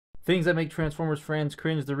Things that make Transformers fans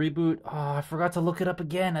cringe the reboot. Oh, I forgot to look it up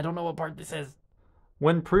again. I don't know what part this is.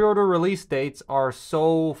 When pre-order release dates are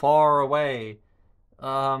so far away.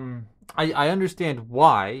 I understand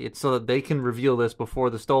why. It's so that they can reveal this before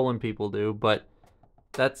the stolen people do, but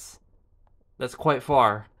that's quite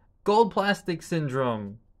far. Gold plastic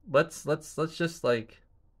syndrome. Let's just like.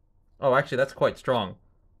 Oh, actually, that's quite strong.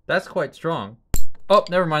 That's quite strong. Oh,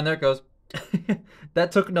 never mind. There it goes.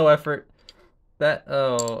 That took no effort.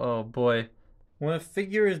 Oh boy. When a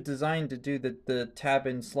figure is designed to do the tab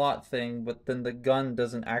and slot thing, but then the gun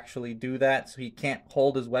doesn't actually do that, so he can't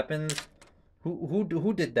hold his weapons.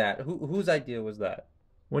 Who did that? Whose idea was that?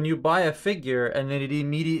 When you buy a figure and then it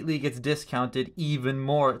immediately gets discounted even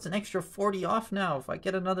more. It's an extra 40 off now if I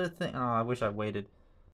get another thing. Oh, I wish I waited.